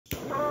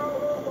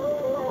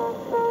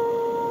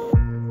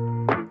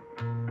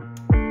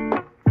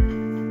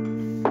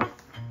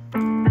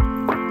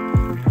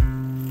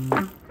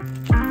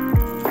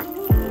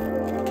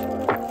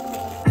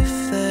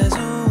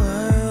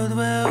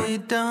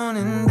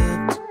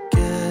up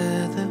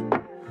together,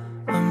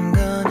 I'm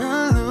gonna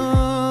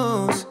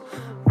lose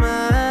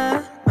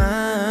my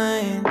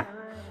mind.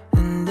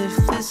 And if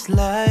this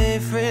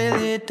life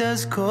really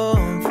does go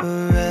on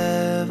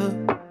forever,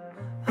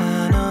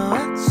 I know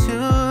I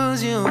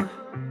choose you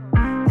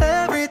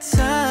every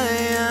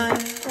time.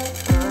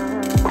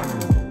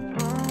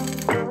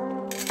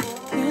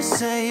 You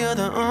say you're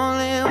the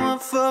only one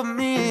for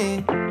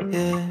me,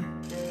 yeah.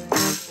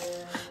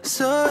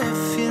 So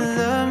if you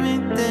love me,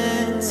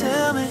 then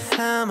tell me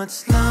how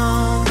much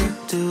longer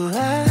do I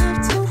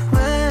have to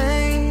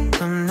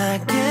wait? I'm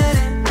not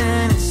getting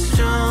any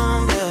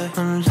stronger,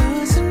 I'm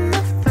losing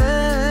my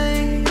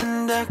faith.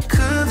 And I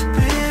could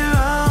be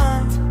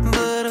wrong,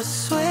 but I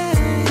swear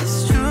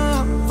it's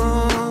true.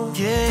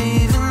 Yeah,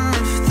 even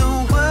if the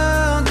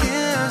world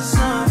gives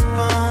up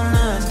on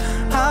us,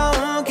 I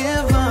won't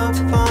give up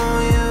on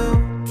you.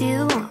 You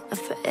want it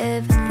for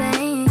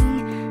everything,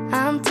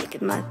 I'm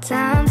taking my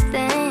time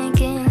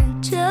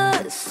thinking,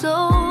 just so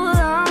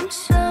I'm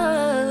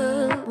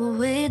sure what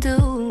we're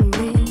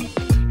doing.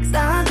 'Cause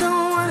I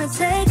don't wanna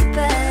take it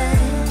back.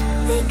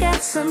 We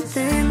got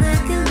something that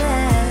can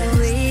last.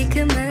 We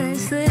can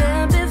mess it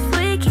up if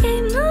we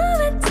keep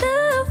moving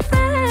too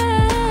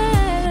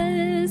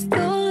fast.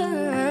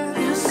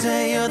 You say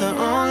you're the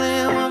only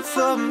one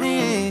for me,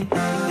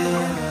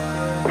 yeah.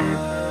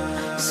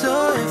 So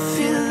if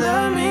you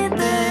love me,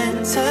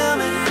 then tell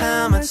me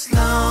how much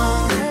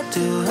longer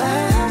do I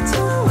have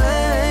to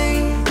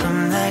wait?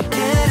 I'm not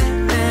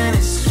getting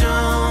any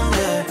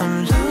stronger, I'm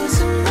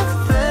losing my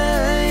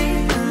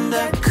faith. And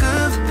I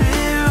could be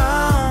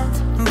wrong,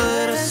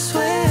 but I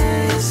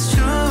swear it's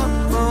true.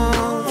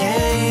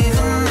 Yeah,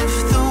 even if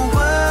the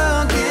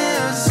world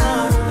gives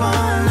up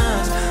on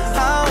us,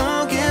 I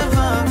won't give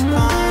up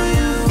on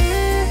you.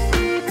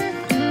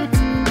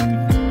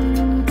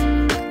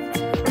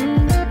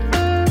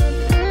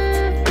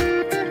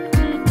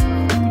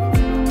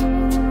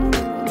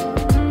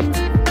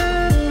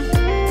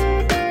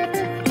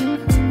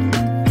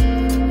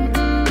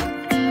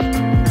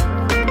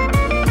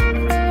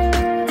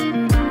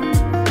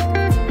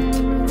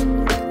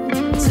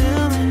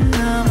 Tell me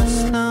how much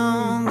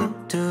longer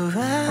do I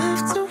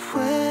have to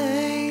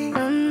wait?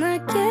 I'm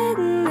not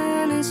getting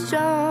any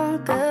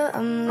stronger,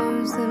 I'm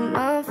losing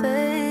my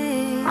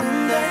faith.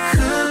 And I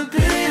could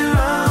be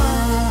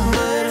wrong,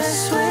 but I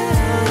swear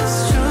it's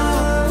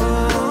true.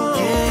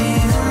 Yeah,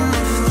 even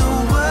if the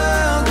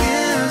world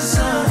gives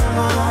up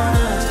on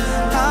us,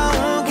 I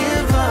won't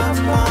give up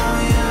on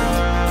you.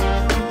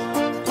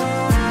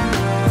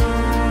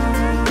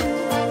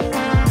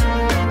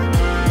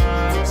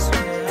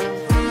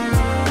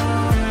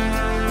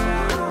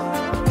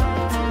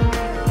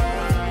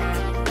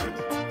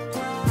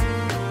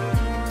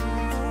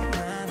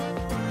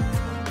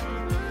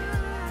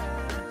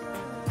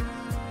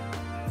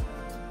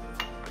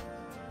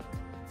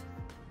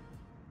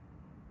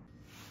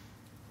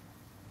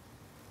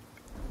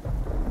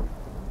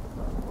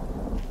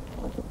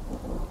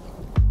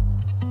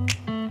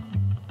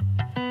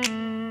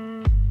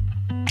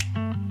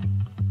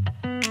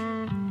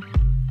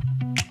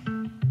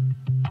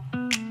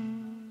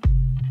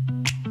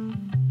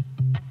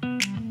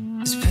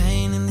 There's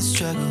pain in the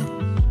struggle,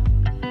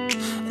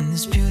 and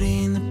there's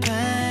beauty in the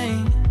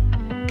pain.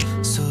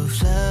 So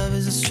if love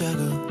is a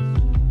struggle,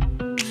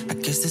 I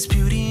guess there's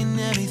beauty in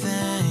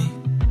everything.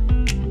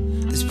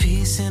 There's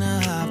peace in a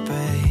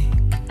heartbreak,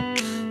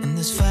 and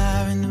there's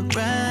fire in the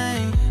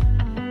rain.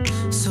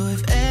 So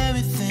if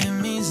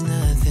everything means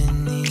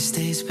nothing these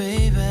days,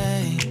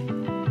 baby,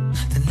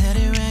 then let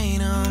it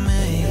rain on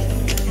me.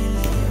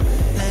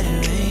 Let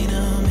it rain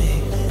on me.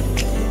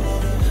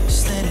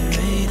 Just let it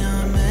rain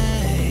on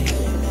me.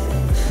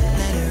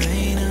 Let it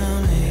rain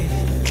on me.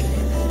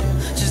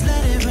 Just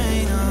let it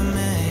rain on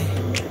me.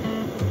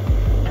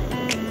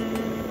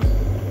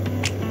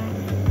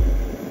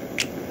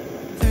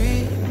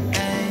 3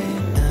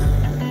 a.m.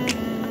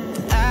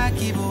 and I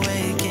keep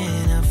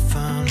waking up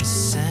from the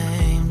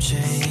same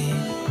dream.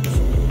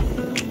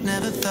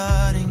 Never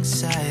thought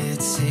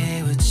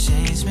anxiety would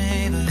change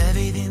me, but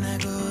everything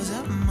that goes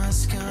up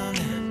must come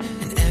down.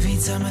 And every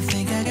time I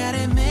think I got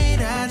it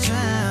made, I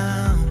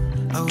drown.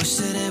 I wish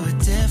that it were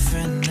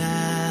different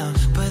now,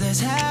 but that's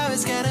how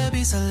it's gotta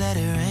be. So let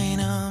it rain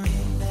on me.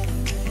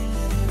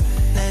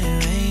 Let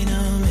it rain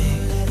on me.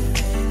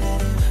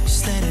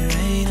 Just let it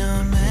rain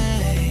on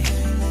me.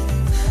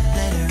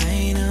 Let it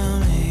rain on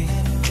me.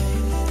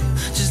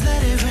 Just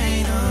let it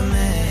rain on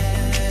me.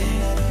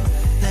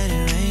 Let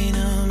it rain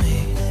on me.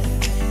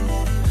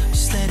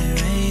 Just let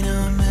it rain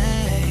on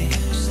me.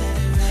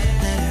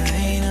 Let it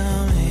rain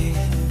on me.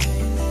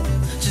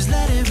 Just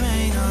let it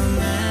rain on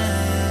me.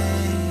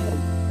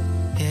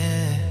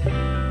 Yeah.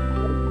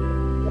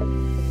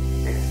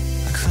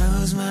 I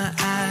close my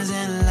eyes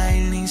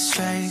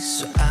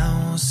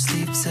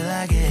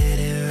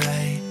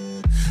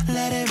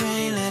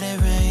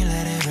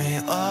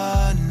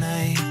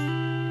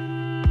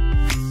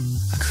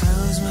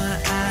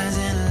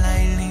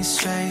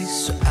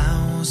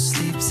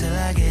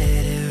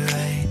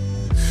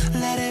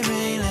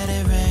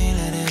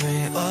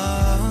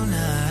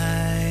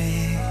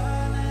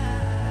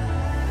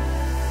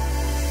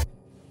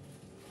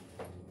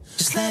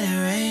Just let it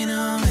rain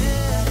on me.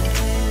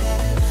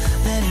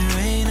 Let it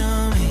rain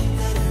on me.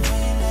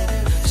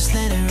 Just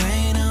let it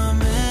rain on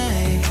me.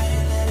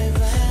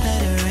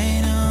 Let it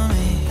rain on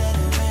me.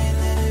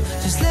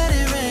 Just let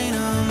it rain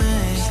on me.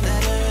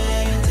 Let it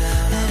rain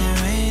down. Let it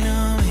rain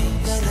on me.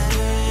 Just let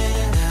it rain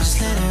down.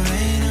 Just let it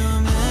rain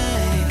on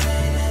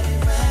me.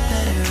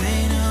 Let it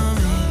rain on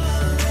me.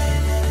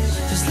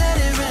 Just let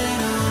it rain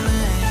on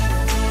me. Let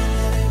it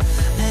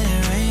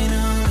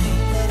rain on me.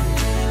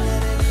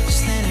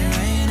 Just let it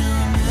rain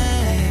on me.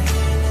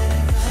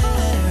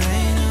 Let it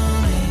rain on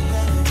me.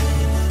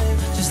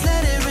 Just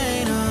let it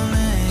rain on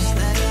me.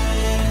 Let it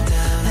rain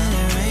down. Let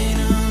it rain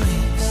on me.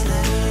 Just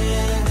let it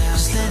rain down.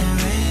 Just let it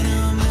rain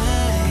on me.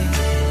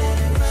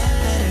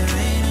 Let it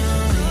rain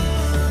on me.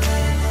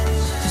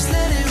 Just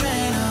let it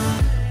rain on me.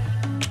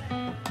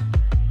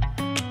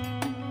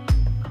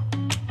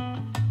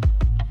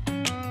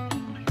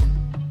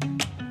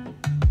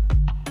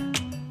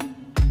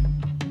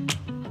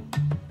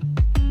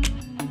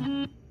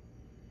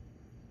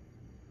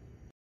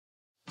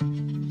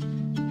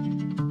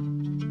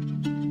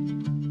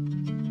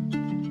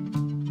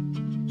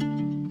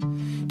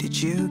 Did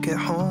you get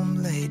home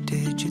late?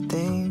 Did you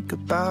think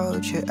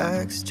about your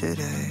ex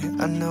today?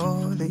 I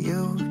know that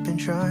you've been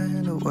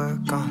trying to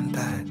work on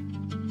that.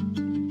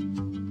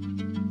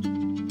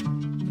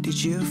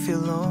 Did you feel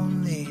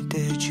lonely?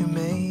 Did you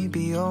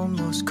maybe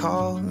almost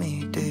call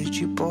me? Did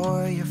you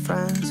bore your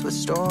friends with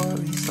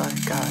stories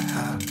like I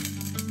have?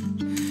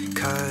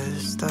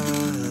 'Cause the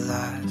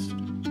last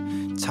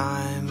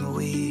time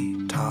we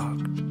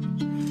talked,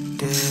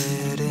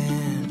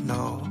 didn't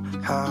know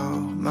how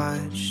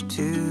much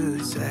to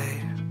say.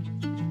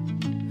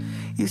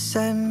 You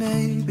said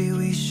maybe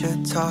we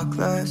should talk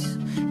less.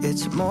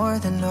 It's more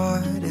than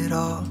not at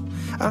all.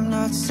 I'm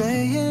not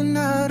saying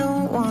I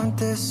don't want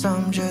this,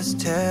 I'm just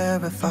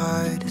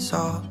terrified is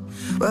all.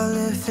 Well,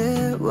 if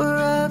it were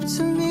up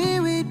to me,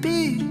 we'd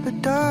be,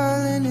 but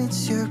darling,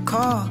 it's your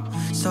call.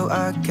 So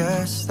I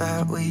guess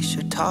that we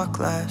should talk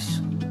less.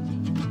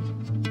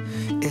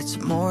 It's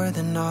more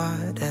than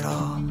not at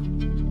all.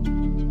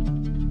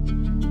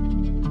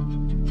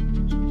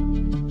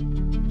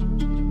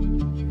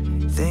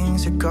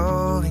 Things are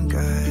going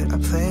good. I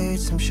played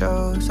some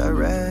shows, I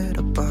read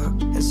a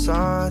book, and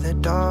saw the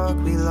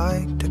dog we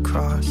liked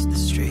across the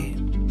street.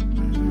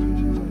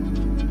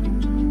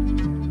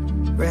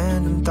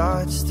 Random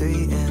thoughts,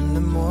 3 in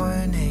the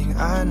morning.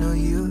 I know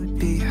you'd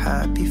be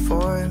happy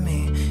for me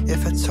if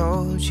I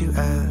told you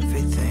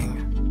everything.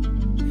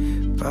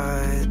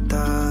 But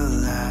the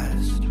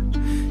last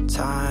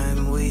time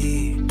we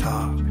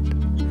talked,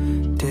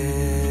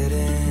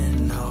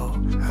 didn't know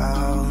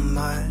how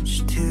much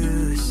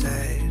to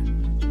say.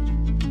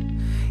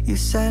 You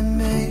said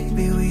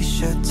maybe we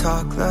should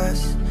talk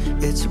less.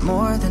 It's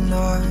more than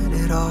not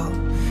at all.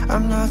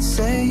 I'm not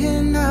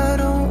saying I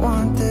don't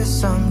want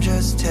this, I'm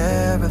just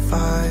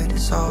terrified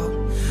is all.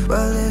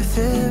 Well, if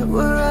it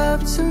were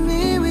up to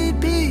me, we'd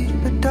be,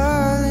 but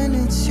darling,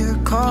 it's your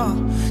call.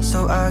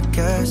 So I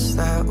guess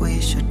that we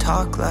should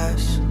talk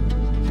less.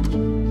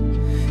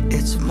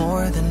 It's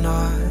more than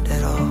not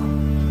at all.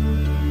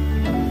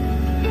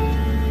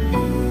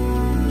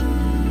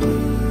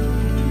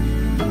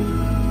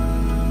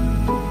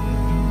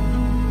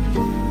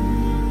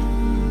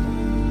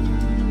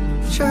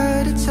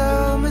 Try to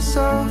tell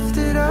myself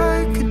that I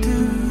could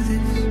do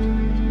this,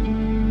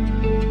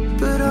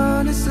 but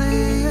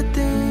honestly I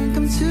think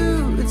I'm too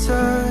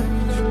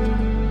attached.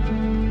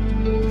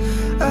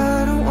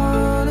 I don't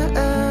wanna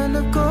end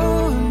up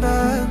going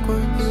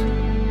backwards,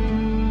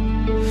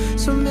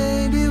 so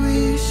maybe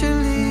we should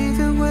leave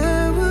it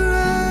where we're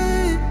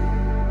at.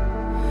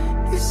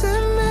 You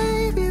said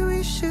maybe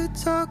we should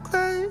talk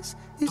less.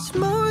 It's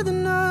more than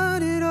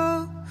not at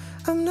all.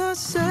 I'm not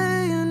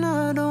saying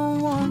I don't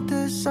want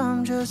this,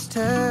 I'm just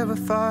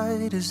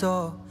terrified is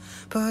all.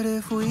 But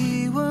if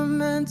we were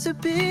meant to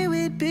be,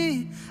 we'd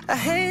be. I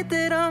hate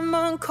that I'm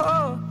on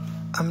call.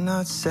 I'm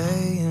not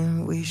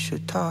saying we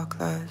should talk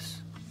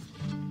less.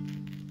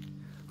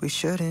 We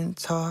shouldn't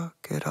talk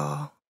at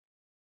all.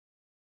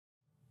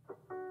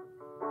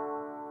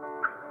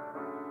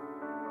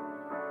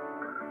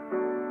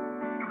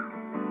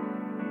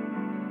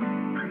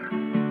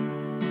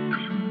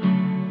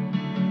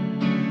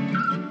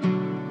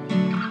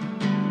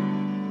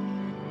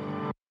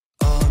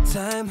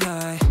 Time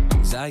high,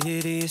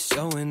 anxiety is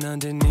showing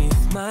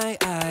underneath my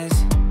eyes.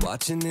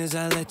 Watching as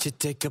I let you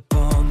take up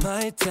all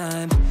my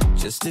time,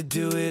 just to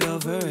do it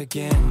over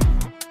again.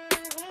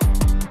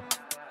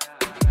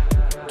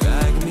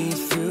 Drag me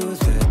through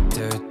the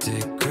dirt,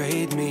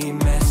 degrade me,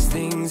 mess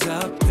things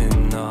up,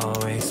 then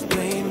always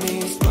blame me.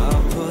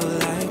 Smile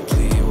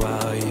politely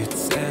while you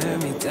tear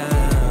me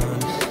down.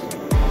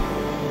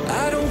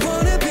 I don't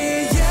wanna be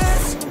a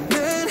yes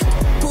man,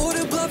 pull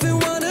the bluff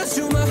and wanna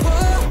shoot my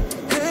whole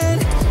hand.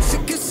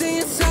 Sick of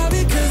saying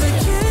sorry cause I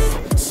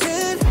can't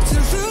stand to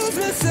lose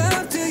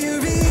myself to your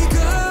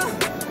ego,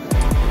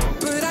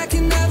 but I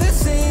can never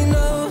say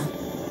no.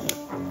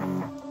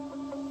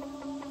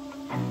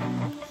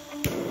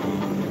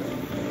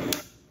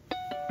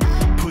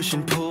 Push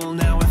and pull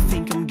now.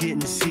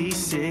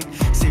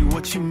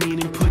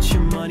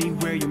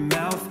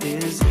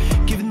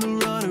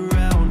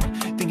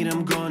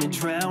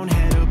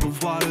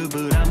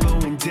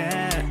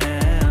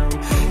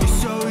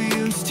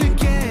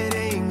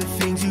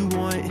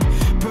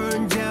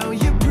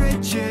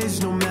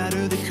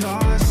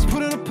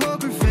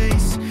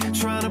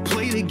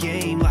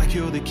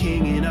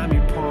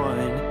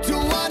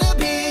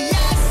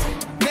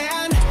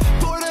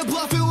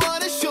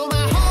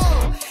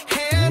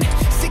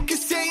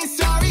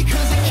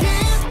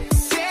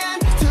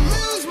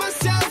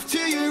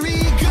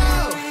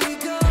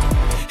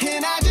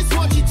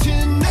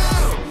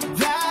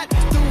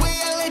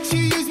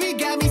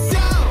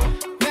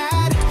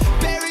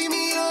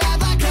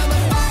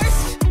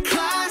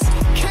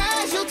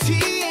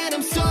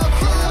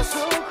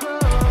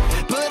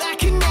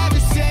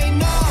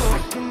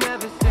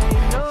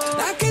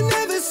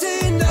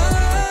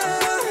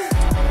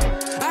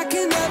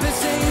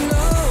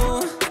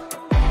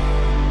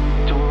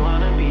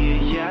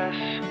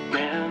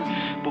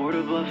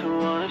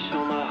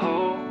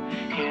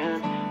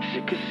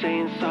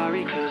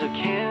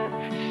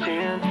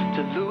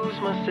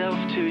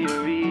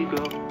 your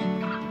ego.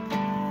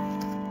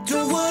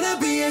 Don't wanna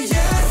be a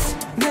yes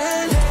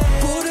man.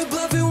 Put a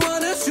bluff and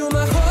wanna show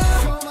my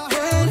heart.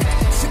 And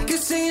sick of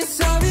saying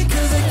sorry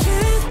cause I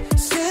can't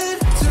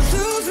stand to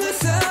lose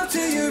myself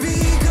to your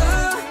ego.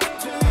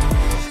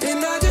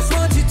 And I just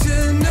want you to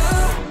know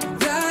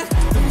that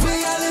the way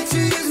I let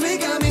you use me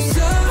got me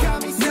so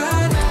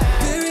mad.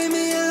 Bury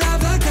me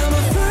alive like I'm a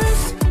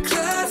first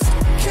class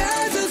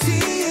casualty.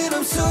 And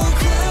I'm so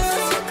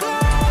close,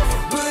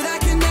 but I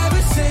can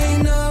never say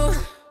no.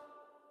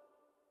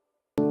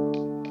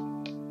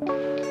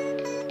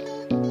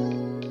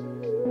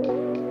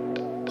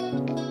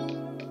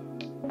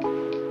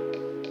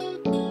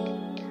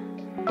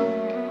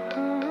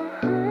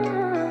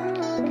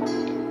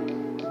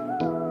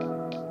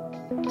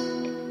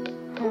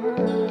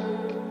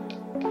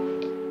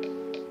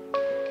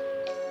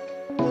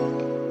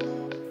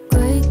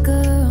 Great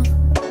girl,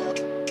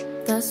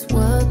 that's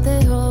what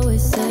they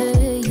always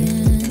say,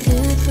 and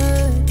it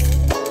hurts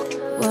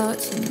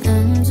watching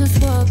them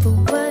just walk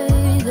away.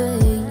 They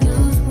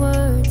use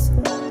words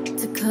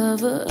to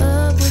cover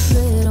up what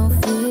they don't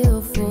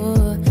feel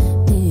for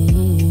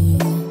me.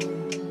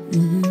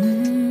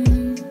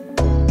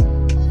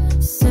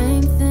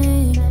 Same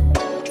thing,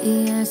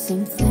 yeah,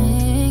 same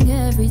thing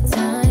every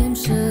time,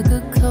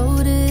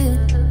 sugar-coated.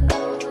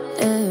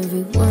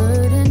 Every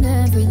word and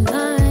every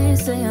line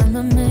say I'm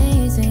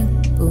amazing,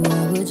 but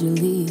why would you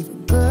leave a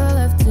girl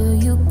after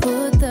you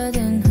put that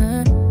in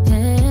her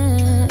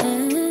hand?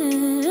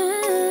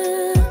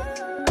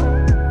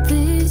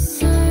 These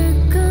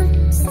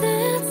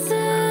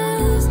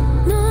circumstances,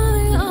 no,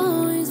 they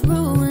always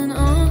ruin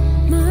all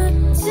my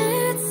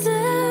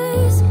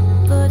chances.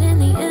 But in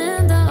the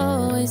end I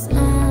always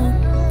know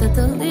that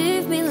they'll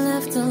leave me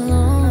left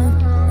alone.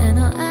 And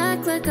I'll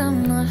act like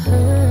I'm not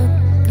hurt,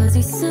 cause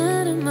he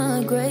said I'm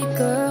a great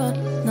girl.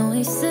 No,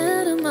 he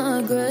said I'm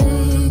a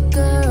great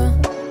girl.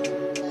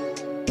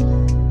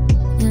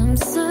 Yeah, I'm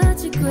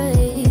such a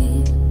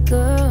great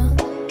girl.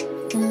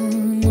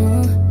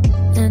 No.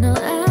 And I'll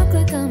act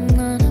like I'm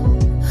not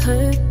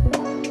hurt.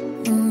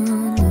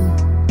 No.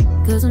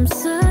 Cause I'm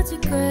such a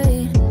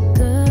great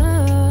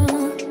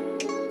girl.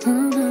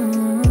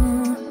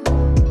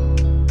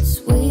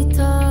 Sweet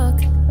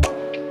talk,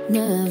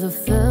 never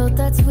felt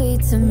that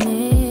sweet to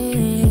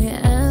me.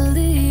 At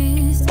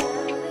least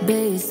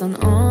based on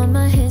all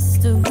my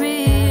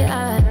history,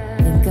 I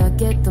think I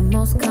get the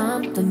most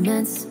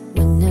compliments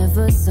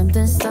whenever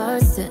something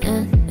starts to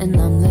end, and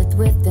I'm left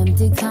with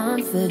empty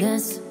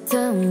confidence.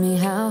 Tell me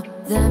how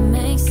that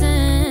makes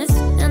sense.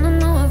 And I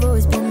know I've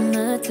always been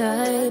the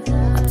type,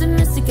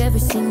 optimistic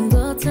every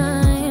single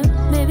time.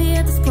 Maybe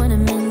at this point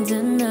I'm in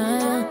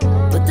denial,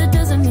 but that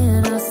doesn't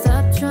mean that I'll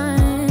stop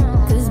trying.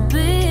 Cause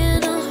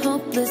being a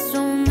hopeless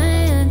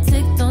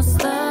romantic don't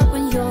stop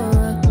when you're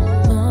alone.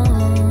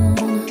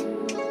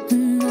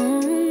 No,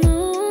 no,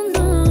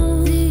 no.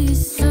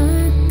 These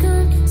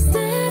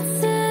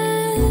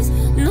circumstances,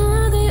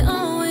 no, they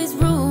always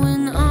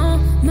ruin all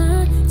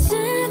my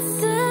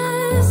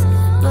chances.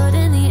 But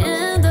in the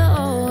end I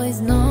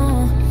always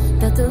know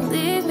that they'll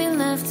leave me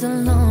left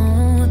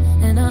alone.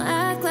 And I'll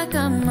act like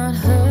I'm not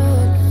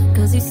hurt,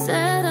 cause he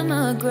said I'm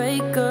a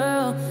great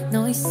girl.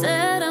 No, he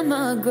said I'm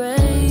a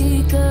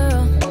great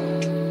girl.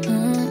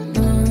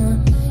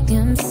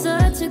 Yeah, I'm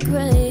such a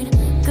great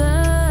girl.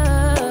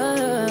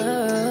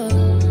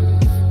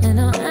 And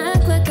I'll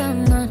act like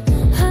I'm not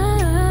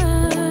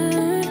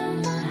hurt,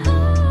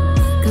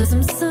 cause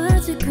I'm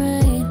such a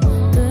great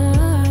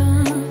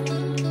girl.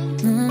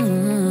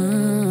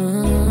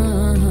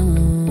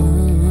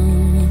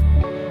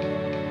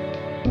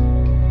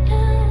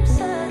 I'm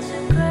such a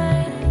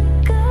great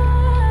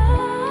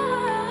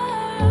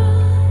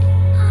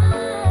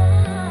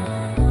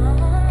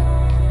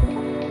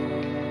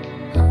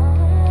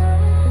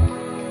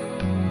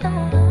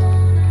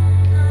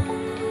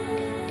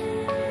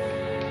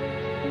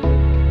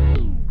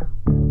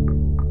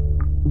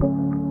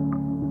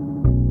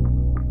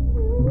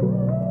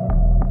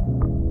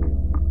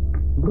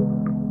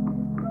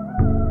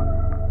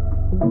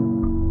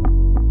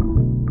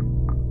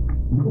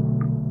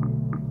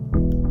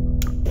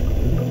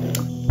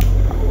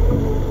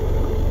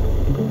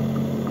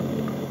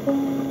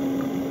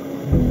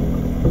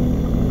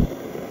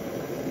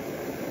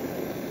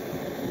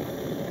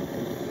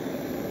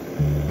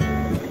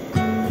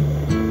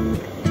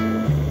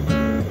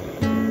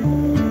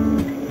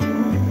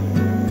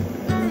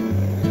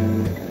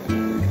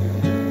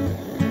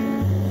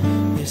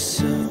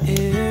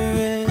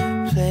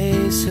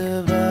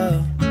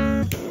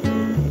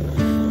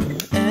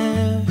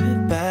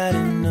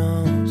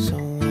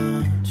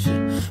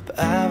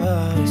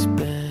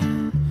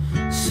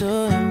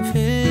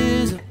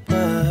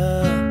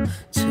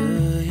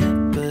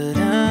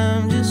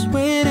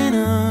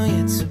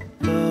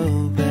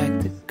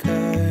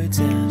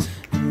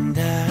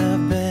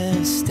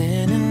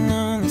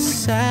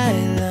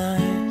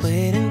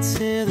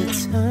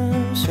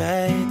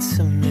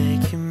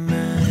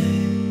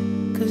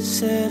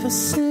ever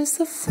since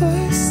the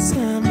first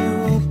time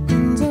you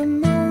opened up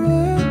my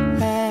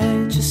world,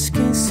 I just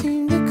can't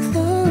seem to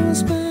close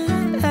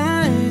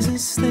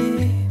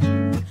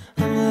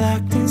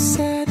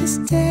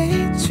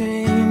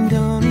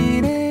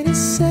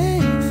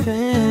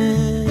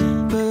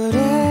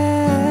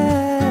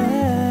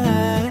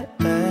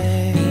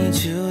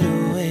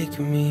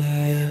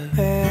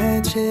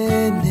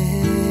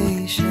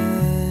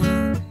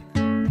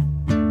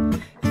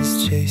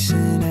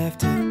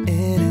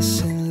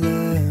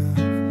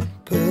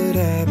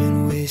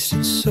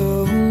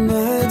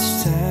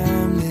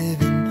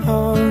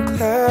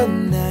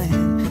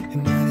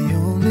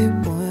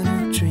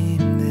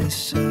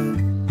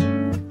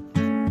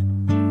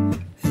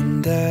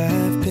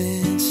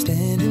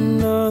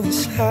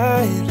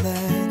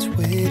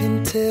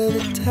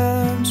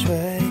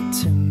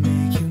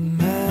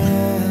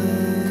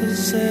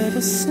 'Cause ever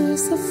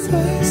since the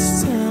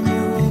first time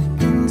you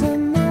opened up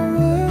my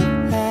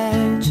world,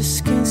 I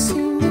just can't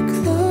seem to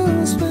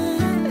close my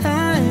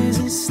eyes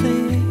and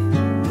sleep.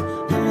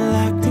 I'm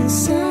locked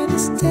inside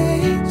this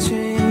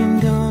daydream,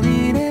 don't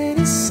need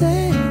any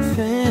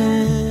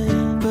saving.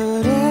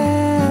 But I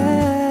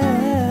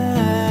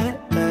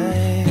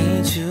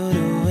need you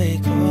to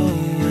wake me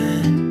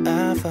when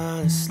I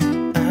fall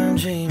asleep. I'm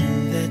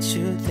dreaming that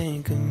you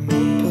think of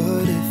me.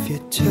 But if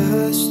you're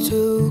just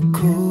too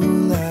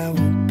cool, I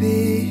won't be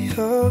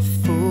your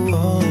fool.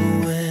 Oh,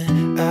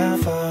 when I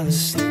fall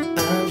asleep,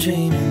 I'm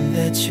dreaming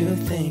that you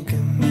think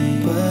of me.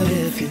 But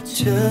if you're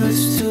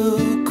just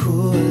too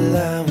cool, I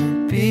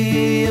won't be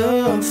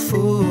your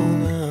fool.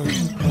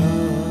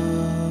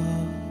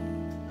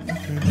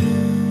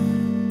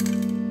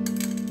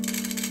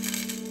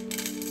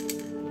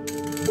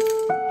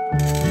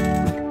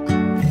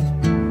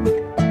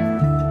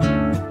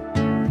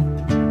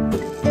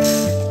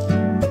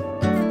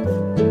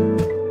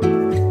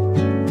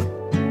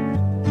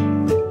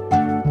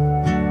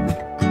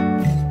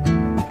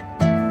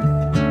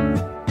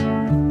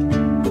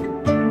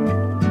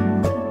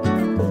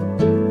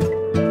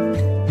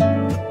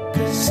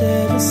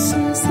 Ever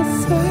since the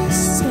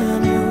first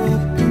time you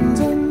opened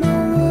up my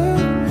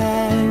world,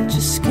 I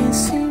just can't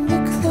seem to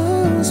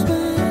close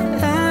my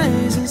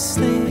eyes and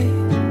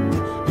sleep.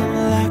 I'm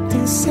locked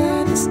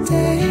inside this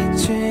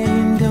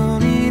daydream, don't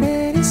need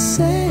any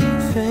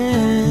saving.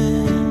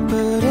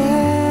 But I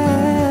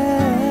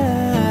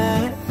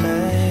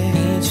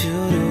need you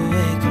to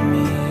wake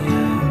me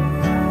up.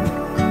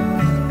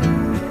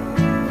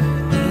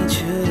 Need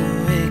you to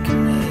wake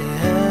me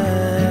up.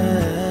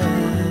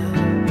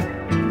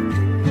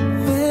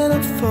 When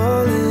I'm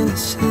falling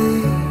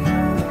asleep,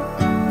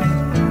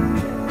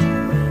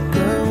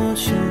 girl, won't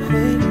you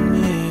wake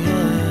me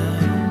up?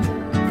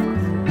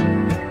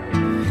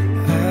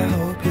 I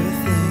hope you're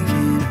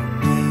thinking of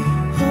me.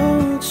 Oh,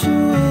 won't you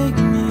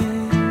wake me?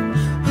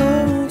 Oh,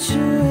 won't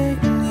you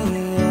wake me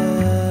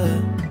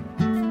up?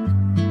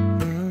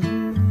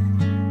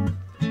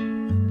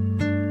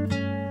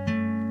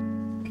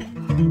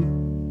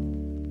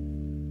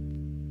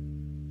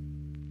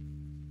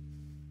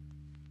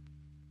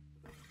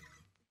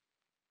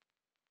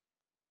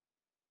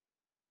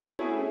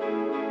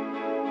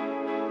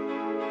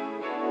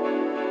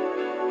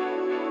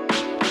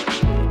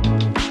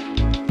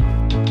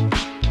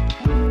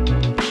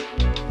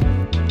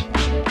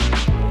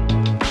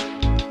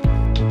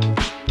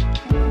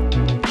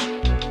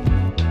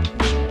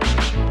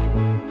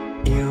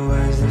 It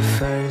was the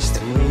first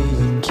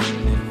week in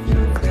the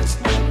new class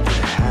at the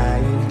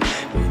high.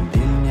 We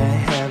didn't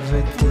have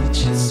a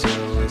teacher, so I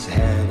was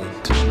headed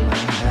to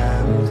my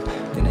house.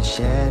 Then I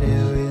shared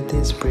it with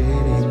this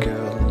pretty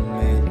girl who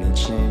made me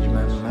change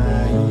my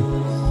mind.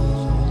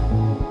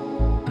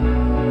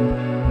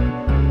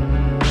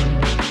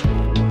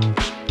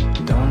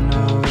 Don't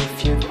know if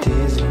you're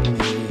teasing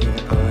me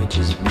or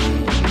just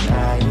being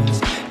nice,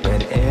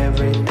 but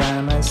every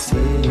time I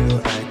see you,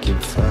 I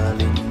keep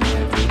falling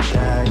every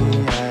time.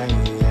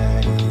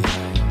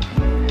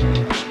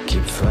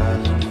 Keep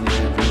falling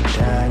every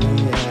time.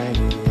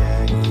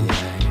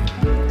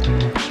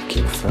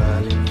 Keep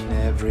falling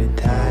every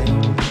time.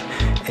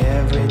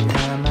 Every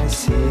time I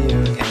see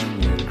you and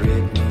you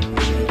greet me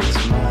with a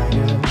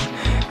smile,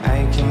 I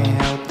can't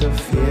help the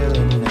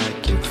feeling I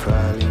keep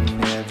falling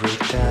every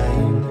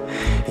time.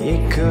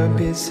 It could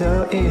be so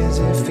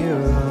easy if you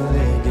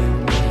only give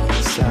me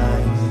a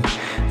sign.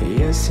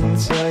 You seem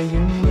so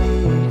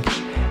unique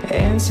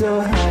and so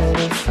hard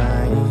to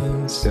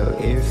find. So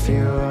if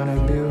you wanna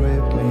be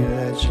with me,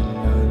 let you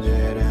know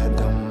that I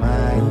don't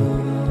mind.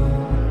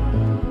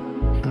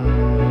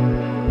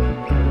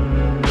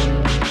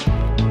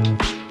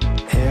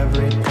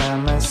 Every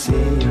time I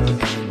see you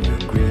and you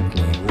greet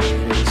me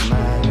with a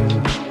smile,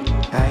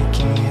 I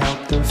can't help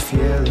the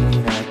feeling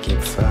I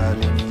keep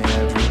falling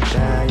every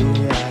time.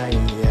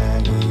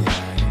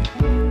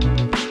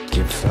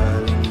 Keep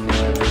falling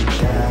every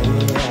time.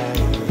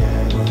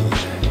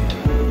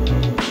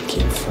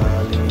 Keep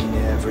falling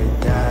every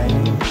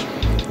time.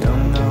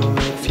 Don't know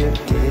if you're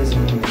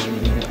teasing me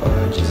or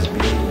just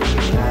being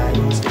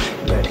nice,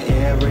 but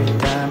every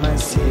time I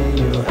see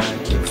you, I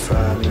keep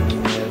falling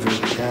every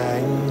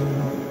time.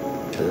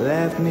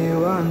 Left me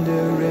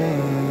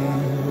wondering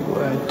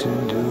what to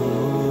do.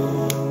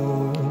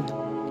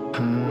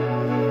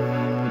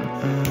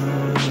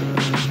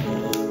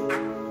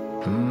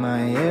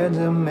 My head's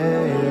a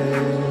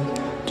mess,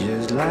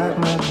 just like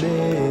my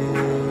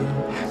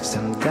bed.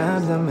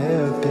 Sometimes I'm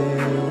happy,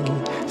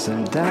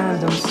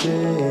 sometimes I'm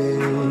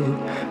sad,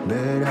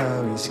 but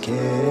always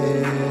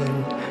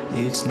scared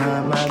it's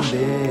not my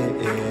bed.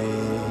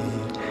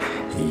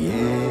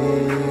 Yeah.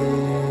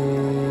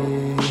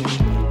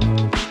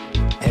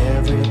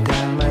 Every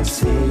time I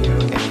see you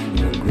and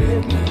you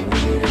greet me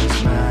with a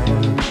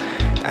smile,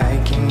 I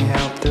can't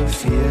help the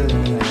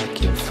feeling I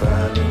keep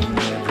falling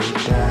every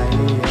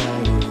time.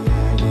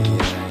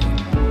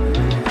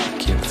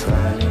 Keep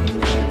falling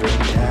every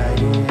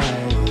time.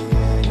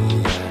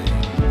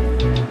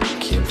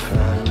 Keep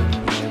falling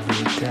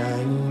every time.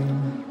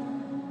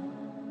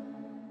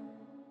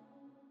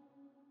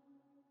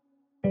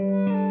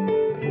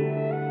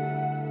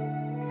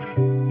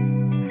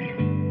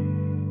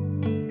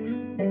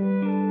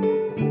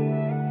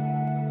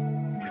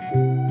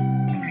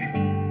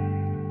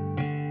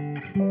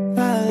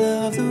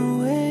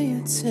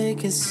 to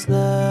take it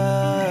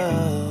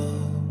slow.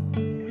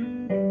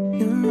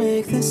 You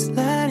make this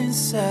light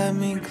inside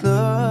me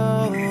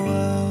glow.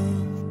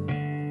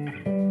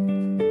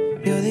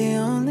 You're the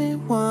only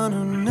one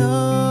who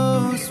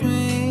knows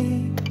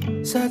me.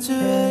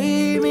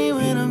 Saturate me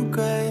when I'm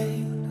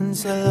gray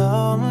until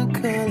all my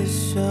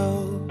colors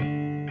show.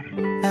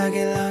 I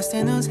get lost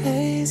in those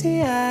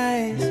hazy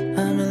eyes.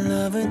 I'm in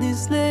love with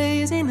these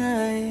lazy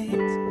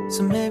nights.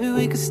 So maybe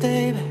we could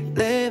stay back,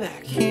 lay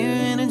back here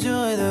and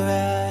enjoy the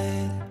ride.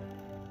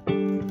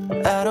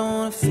 I don't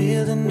wanna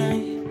feel the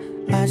night.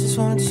 I just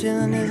wanna chill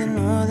under the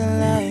northern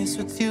lights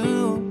with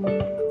you,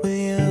 with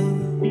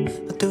you.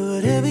 I'll do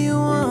whatever you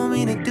want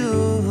me to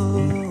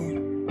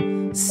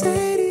do.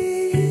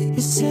 Sadie,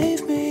 you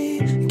save me,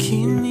 you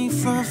keep me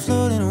from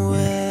floating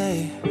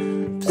away.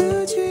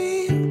 Blue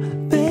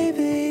dream,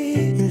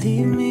 baby, you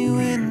leave me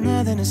with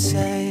nothing to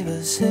say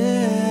but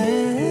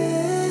Sadie,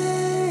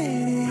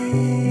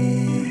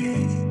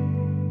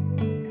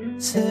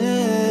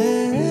 Sadie.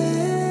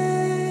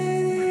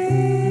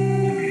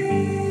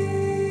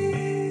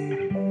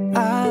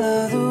 I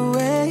love the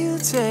way you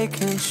take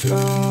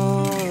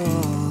control.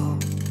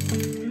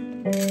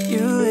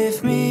 You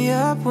lift me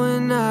up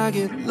when I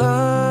get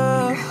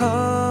low.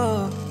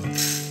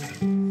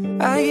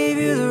 I gave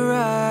you the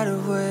right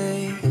of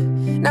way.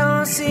 Now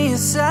I'm seeing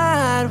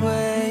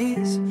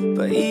sideways.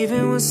 But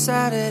even when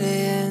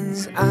Saturday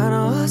ends, I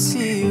know I'll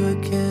see you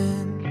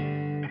again.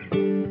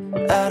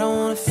 I don't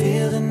wanna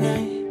feel the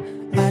night.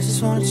 I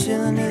just wanna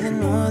chill under the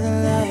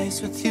northern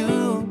lights with you,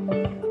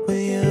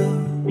 with you.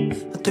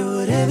 I'll do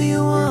whatever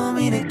you want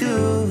me to do.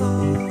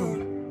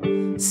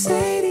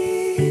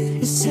 Sadie,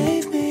 you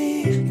save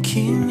me,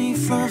 keep me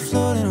from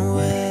floating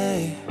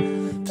away.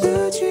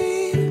 Blue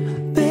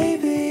dream,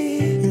 baby,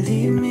 you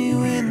leave me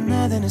with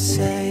nothing to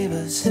say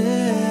but Sadie,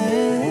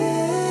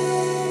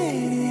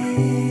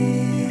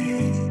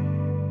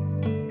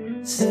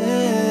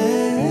 Sadie.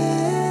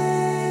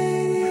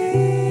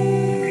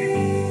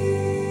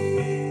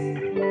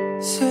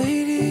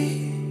 Sadie,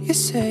 you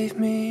save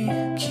me,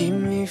 keep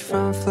me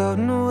from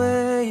floating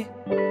away.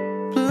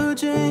 Blue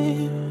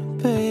dream,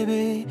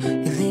 baby,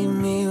 you leave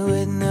me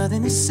with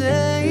nothing to say.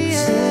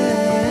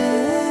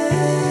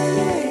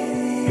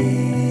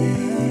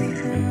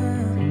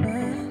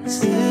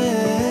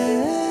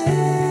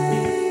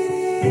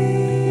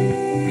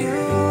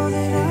 You're all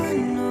that I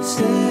know.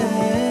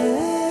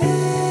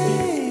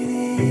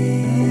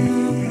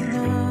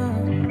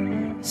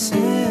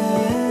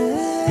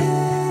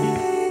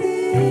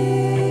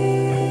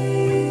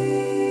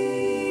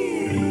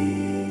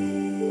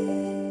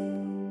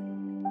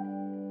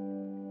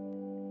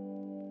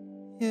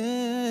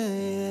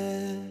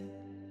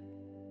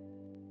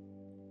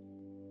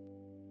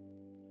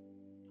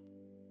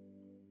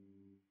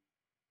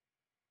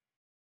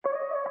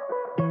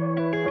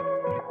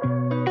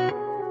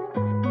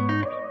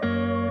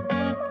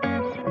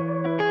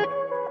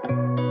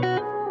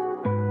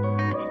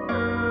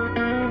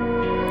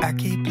 I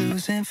keep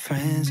losing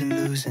friends and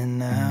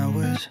losing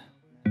hours.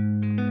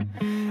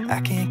 I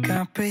can't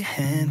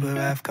comprehend where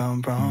I've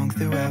gone wrong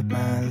throughout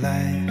my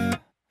life.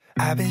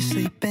 I've been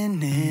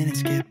sleeping in and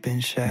skipping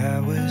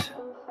showers.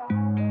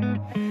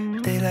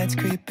 Daylight's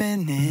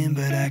creeping in,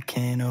 but I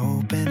can't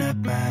open up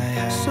my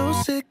eyes. So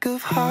sick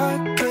of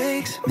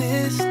heartbreaks,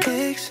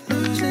 mistakes,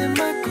 losing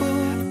my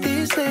cool.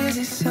 These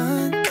lazy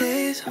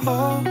Sundays,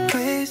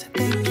 always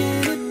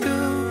thinking it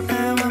through.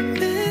 Now I'm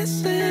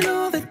missing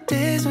all the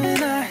days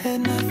when I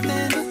had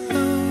nothing to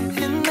lose.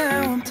 And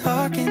now I'm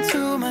talking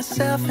to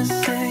myself and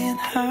saying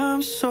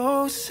I'm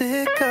so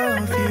sick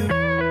of you.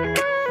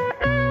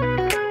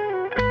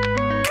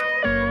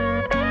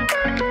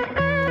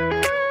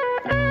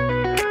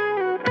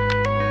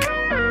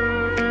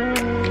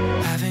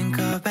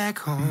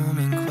 Home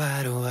in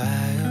quite a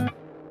while.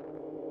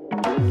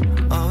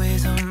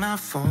 Always on my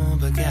phone,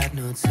 but got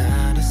no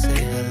time to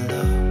say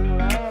hello.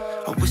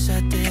 I wish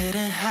I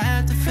didn't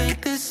have to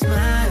fake this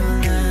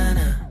smile, nah,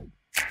 nah.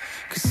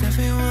 Cause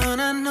everyone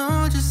I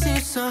know just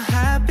seems so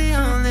happy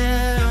on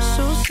their own.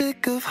 So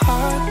sick of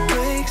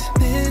heartbreaks,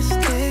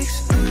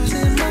 mistakes,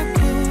 losing my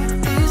cool.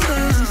 These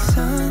lazy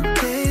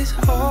Sundays,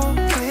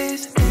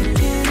 always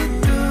thinking it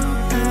through.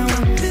 Now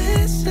I'm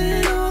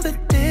missing all the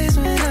days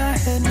when I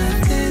had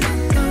nothing to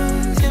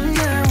lose. And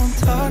now I'm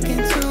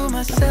talking to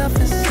myself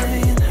and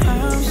saying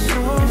I'm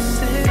so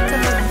sick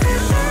of you.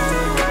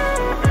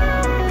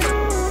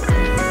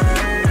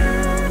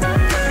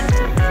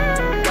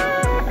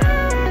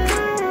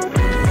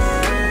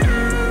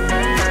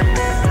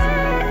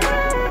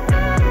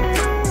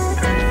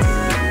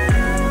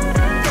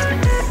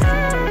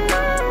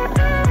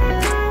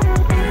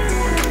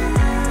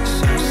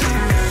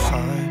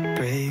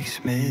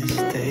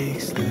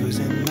 Mistakes,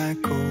 losing my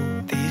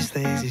cool. These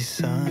lazy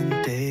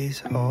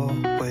Sundays,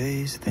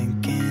 always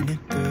thinking it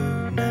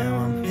through. Now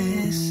I'm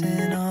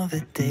missing all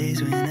the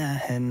days when I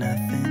had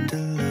nothing to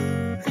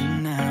lose.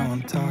 And now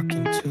I'm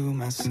talking to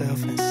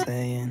myself and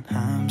saying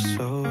I'm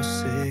so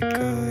sick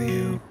of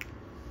you.